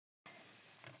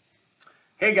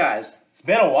Hey guys, it's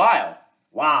been a while.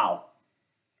 Wow.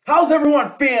 How's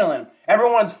everyone feeling?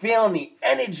 Everyone's feeling the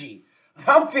energy.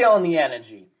 I'm feeling the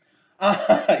energy.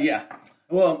 Yeah.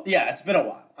 Well, yeah, it's been a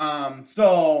while.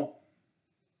 So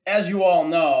as you all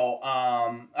know,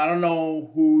 I don't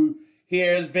know who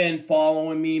here has been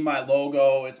following me. My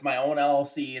logo, it's my own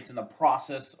LLC. It's in the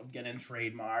process of getting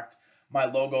trademarked. My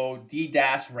logo,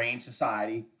 D-Range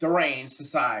Society, Deranged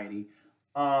Society.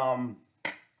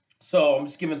 So I'm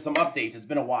just giving some updates. It's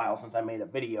been a while since I made a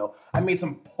video. I made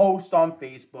some posts on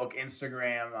Facebook,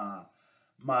 Instagram,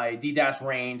 my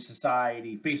D-Range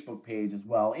Society Facebook page as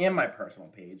well, and my personal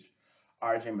page,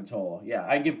 Richie-Mottola. Yeah,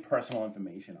 I give personal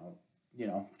information out,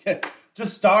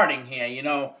 just starting here,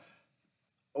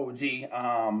 OG.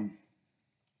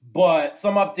 But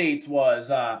some updates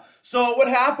was, so what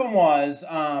happened was,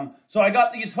 so I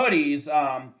got these hoodies,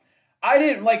 I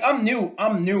didn't, I'm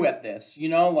new at this,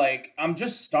 I'm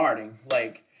just starting,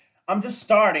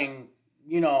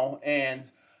 and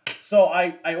so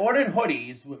I ordered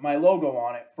hoodies with my logo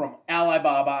on it from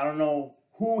Alibaba. I don't know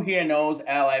who here knows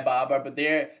Alibaba, but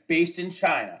they're based in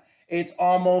China. It's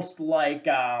almost like,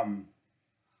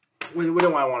 what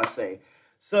do I want to say?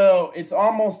 So it's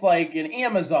almost like an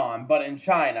Amazon, but in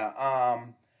China. I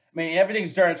mean,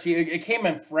 everything's dirt cheap. It came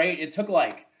in freight. It took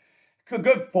like a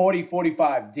good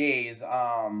 40-45 days.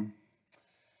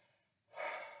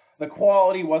 The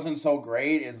quality wasn't so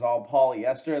great. It's all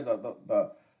polyester,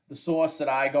 the source that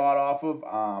I got off of.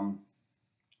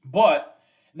 But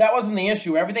that wasn't the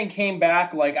issue. Everything came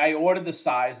back. Like, I ordered the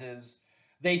sizes.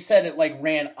 They said it like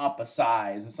ran up a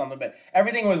size or something, but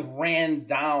everything was ran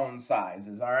down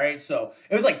sizes, all right? So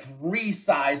it was like 3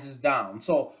 sizes down.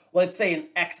 So let's say an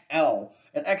XL.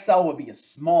 An XL would be a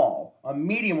small. A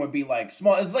medium would be like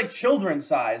small. It's like children's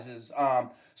sizes.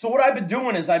 So what I've been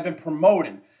doing is I've been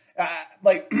promoting.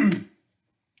 I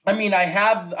mean,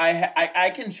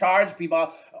 I can charge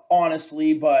people,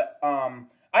 honestly, but I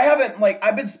haven't,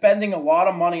 I've been spending a lot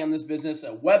of money on this business,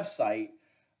 a website,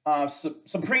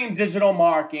 Supreme Digital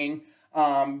Marketing,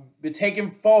 been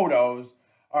taking photos,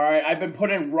 all right? I've been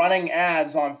putting running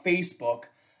ads on Facebook.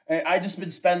 I just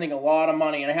been spending a lot of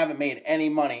money, and I haven't made any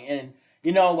money. And,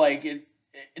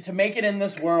 to make it in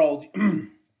this world,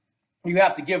 you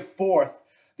have to give forth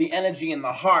the energy and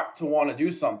the heart to want to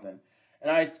do something.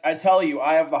 And I tell you,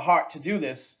 I have the heart to do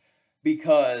this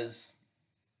because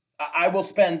I will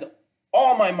spend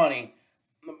all my money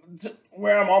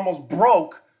where I'm almost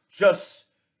broke just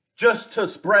to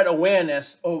spread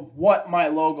awareness of what my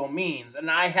logo means. And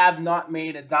I have not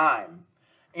made a dime.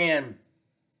 And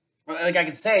like I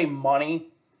could say,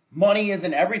 money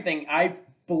isn't everything. I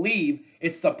believe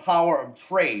it's the power of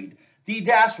trade.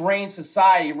 D-Range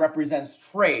Society represents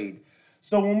trade.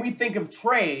 So when we think of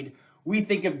trade, we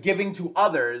think of giving to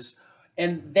others,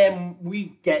 and then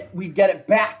we get it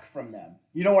back from them.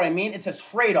 You know what I mean? It's a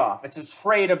trade-off. It's a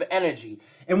trade of energy.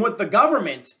 And what the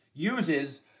government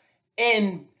uses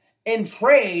in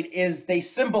trade is they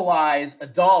symbolize a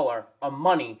dollar, a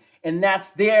money, and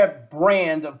that's their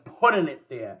brand of putting it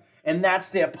there. And that's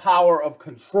their power of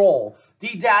control.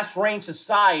 D-Range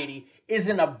Society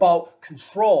isn't about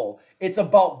control. It's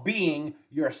about being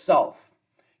yourself.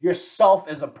 Yourself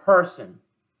as a person.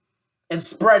 And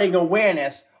spreading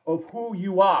awareness of who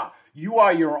you are. You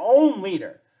are your own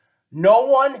leader. No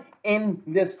one in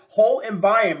this whole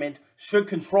environment should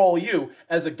control you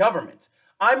as a government.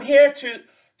 I'm here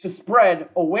to spread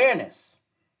awareness.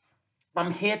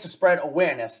 I'm here to spread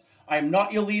awareness. I am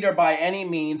not your leader by any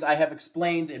means. I have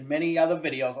explained in many other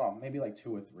videos, maybe like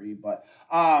 2 or 3, but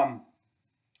I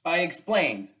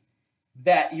explained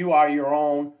that you are your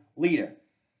own leader.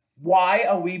 Why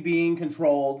are we being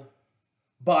controlled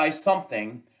by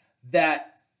something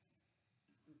that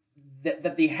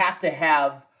they have to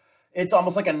have? It's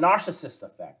almost like a narcissist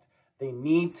effect. They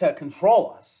need to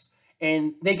control us.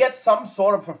 And they get some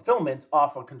sort of fulfillment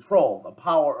off of control, the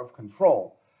power of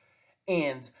control.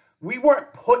 And we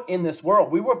weren't put in this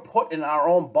world. We were put in our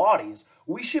own bodies.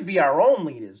 We should be our own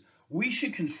leaders. We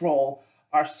should control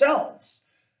ourselves.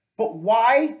 But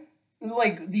why,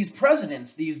 these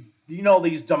presidents, these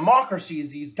democracies,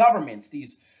 these governments,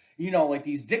 these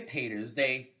dictators,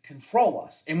 they control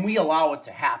us, and we allow it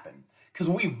to happen because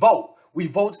we vote. We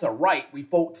vote to the right, we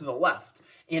vote to the left,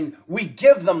 and we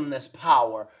give them this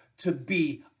power to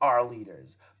be our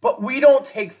leaders. But we don't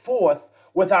take forth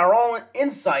with our own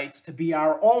insights to be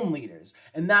our own leaders.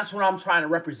 And that's what I'm trying to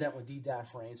represent with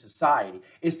D-Range Society,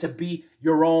 is to be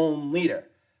your own leader.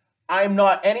 I'm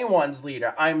not anyone's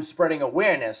leader. I'm spreading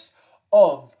awareness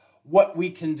of what we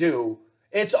can do.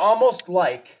 It's almost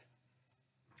like,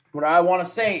 what I want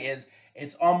to say is,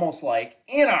 it's almost like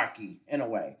anarchy in a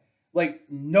way. Like,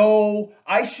 no,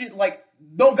 I should, like,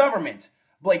 no government.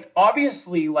 Like,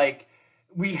 obviously, like,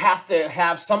 we have to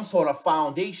have some sort of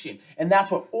foundation. And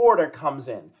that's what order comes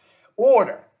in.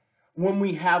 Order. When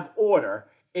we have order,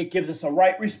 it gives us a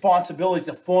right responsibility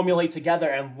to formulate together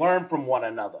and learn from one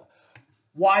another.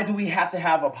 Why do we have to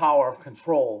have a power of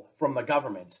control from the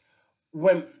government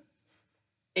when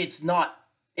it's not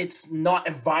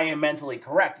environmentally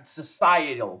correct, it's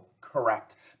societal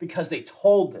correct, because they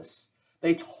told us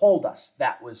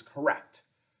that was correct.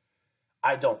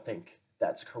 I don't think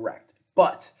that's correct.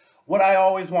 But what I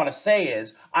always want to say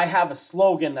is I have a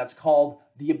slogan that's called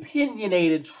the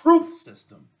opinionated truth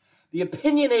system. The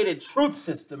opinionated truth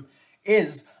system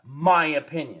is my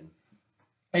opinion.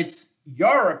 It's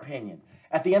your opinion.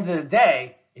 At the end of the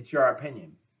day, it's your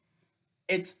opinion.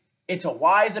 It's a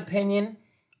wise opinion,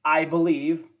 I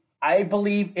believe. I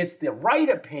believe it's the right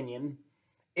opinion.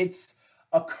 It's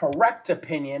a correct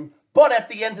opinion. But at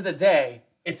the end of the day,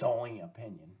 it's only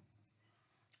opinion.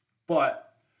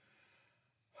 But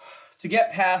to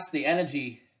get past the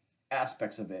energy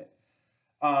aspects of it,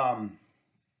 I'm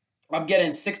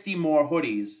getting 60 more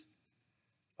hoodies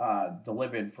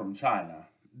delivered from China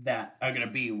that are going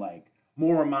to be like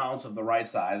more amounts of the right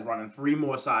size, running 3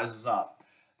 more sizes up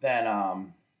than I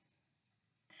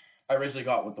originally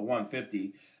got with the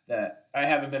 150 that I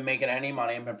haven't been making any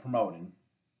money. I've been promoting,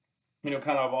 kind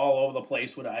of all over the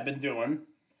place. What I've been doing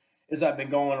is I've been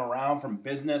going around from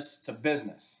business to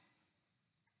business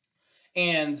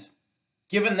and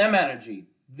giving them energy.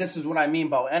 This is what I mean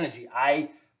about energy.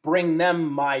 I bring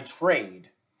them my trade.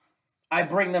 I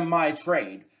bring them my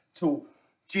trade to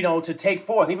take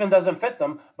forth. Even doesn't fit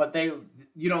them, but they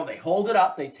hold it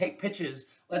up. They take pictures,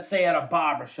 let's say at a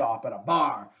barber shop, at a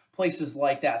bar, places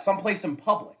like that, someplace in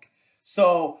public.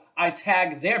 So I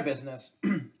tag their business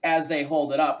as they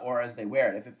hold it up or as they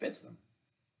wear it, if it fits them.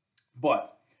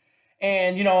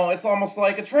 And it's almost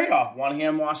like a trade-off. One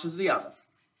hand washes the other.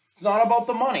 It's not about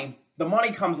the money. The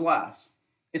money comes last.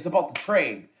 It's about the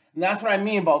trade. And that's what I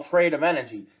mean about trade of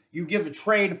energy. You give a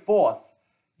trade forth.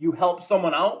 You help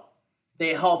someone out.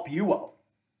 They help you out.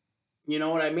 You know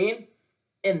what I mean?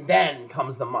 And then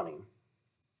comes the money.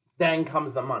 Then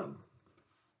comes the money.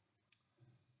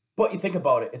 But you think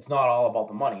about it, it's not all about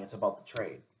the money. It's about the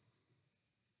trade.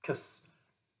 Because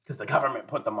the government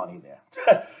put the money there.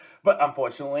 But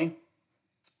unfortunately,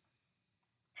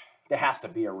 there has to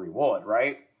be a reward,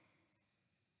 right?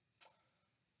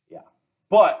 Yeah.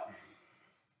 But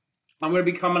I'm going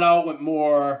to be coming out with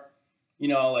more,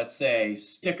 let's say,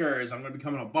 stickers. I'm going to be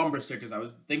coming out with bumper stickers. I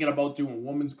was thinking about doing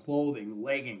women's clothing,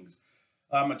 leggings.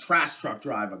 I'm a trash truck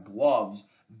driver, gloves,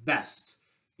 vests.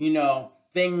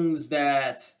 Things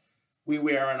that we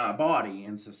wear in our body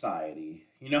in society.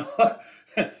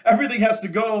 Everything has to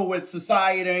go with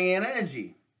society and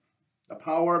energy. The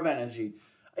power of energy.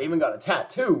 I even got a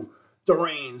tattoo,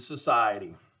 deranged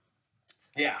society.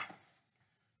 Yeah.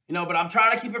 But I'm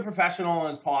trying to keep it professional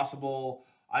as possible.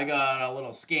 I got a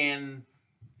little scan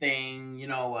thing,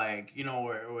 where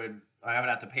I would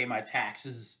have to pay my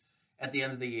taxes at the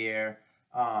end of the year.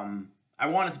 I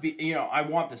want it to be, I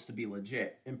want this to be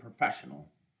legit and professional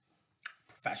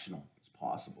as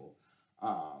possible.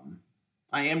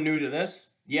 I am new to this,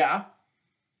 yeah,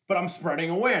 but I'm spreading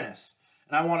awareness.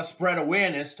 And I want to spread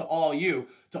awareness to all you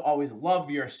to always love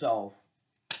yourself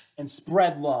and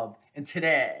spread love. And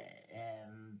today,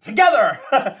 and together,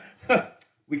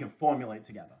 we can formulate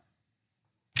together.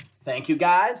 Thank you,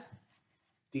 guys.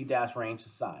 D-Range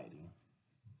Society.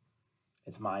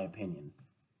 It's my opinion.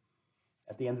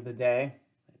 At the end of the day,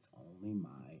 it's only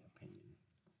my